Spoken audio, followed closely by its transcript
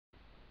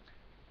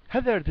Hi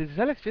there, this is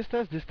Alex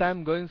Fiestas, this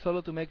time going solo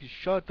to make a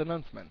short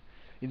announcement.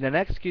 In the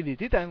next KDE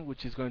Tea Time,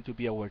 which is going to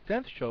be our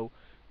 10th show,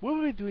 we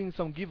will be doing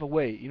some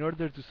giveaway in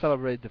order to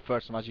celebrate the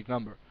first magic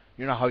number.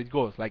 You know how it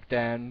goes, like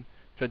 10,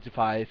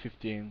 25,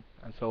 15,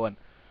 and so on.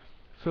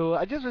 So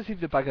I just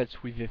received the package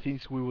with the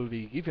things we will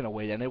be giving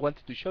away, and I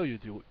wanted to show you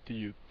to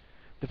you.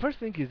 The first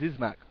thing is this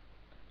mug.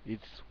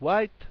 It's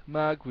white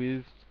mug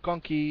with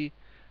Conky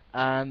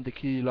and the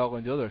KDE logo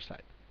on the other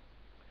side.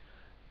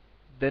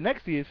 The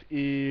next gift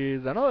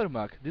is another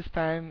mug. This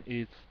time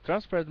it's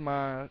transparent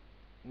mug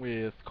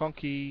with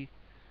Conky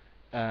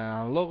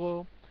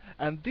logo,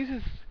 and this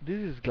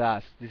is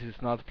glass. This is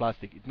not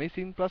plastic. It may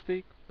seem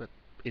plastic, but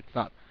it's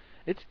not.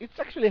 It's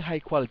actually high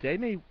quality. I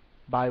may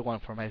buy one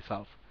for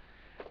myself.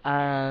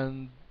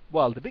 And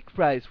well, the big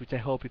prize, which I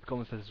hope it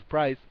comes as a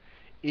surprise,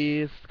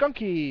 is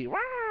Conky. Rah,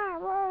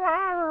 rah,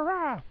 rah,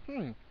 rah,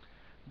 rah.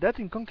 That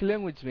in Conky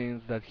language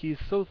means that he is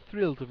so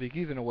thrilled to be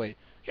given away.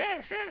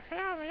 Yes, yes,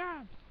 yeah,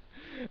 yeah.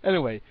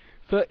 Anyway,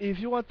 so if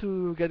you want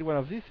to get one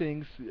of these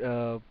things,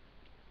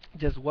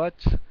 just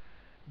watch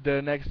the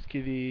next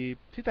KDE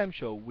Tea Time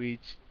show,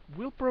 which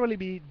will probably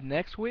be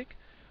next week.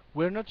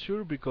 We're not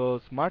sure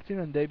because Martin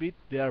and David,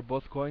 they are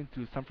both going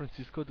to San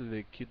Francisco to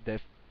the Cute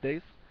Dev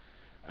Days,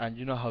 and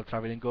you know how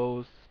traveling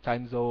goes,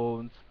 time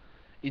zones,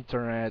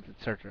 internet,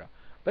 etc.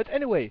 But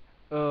anyway,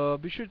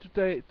 be sure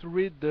to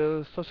read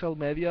the social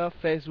media,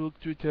 Facebook,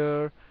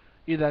 Twitter,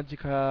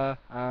 Idantica,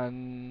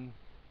 and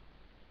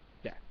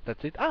yeah,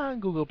 that's it. Ah, and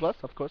Google Plus,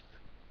 of course.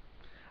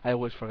 I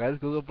always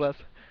forget Google Plus.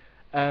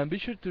 And be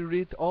sure to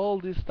read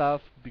all this stuff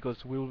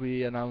because we'll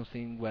be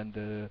announcing when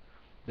the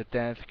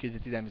 10th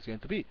KDT time is going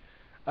to be.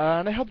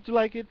 And I hope you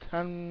like it,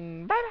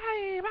 and bye bye!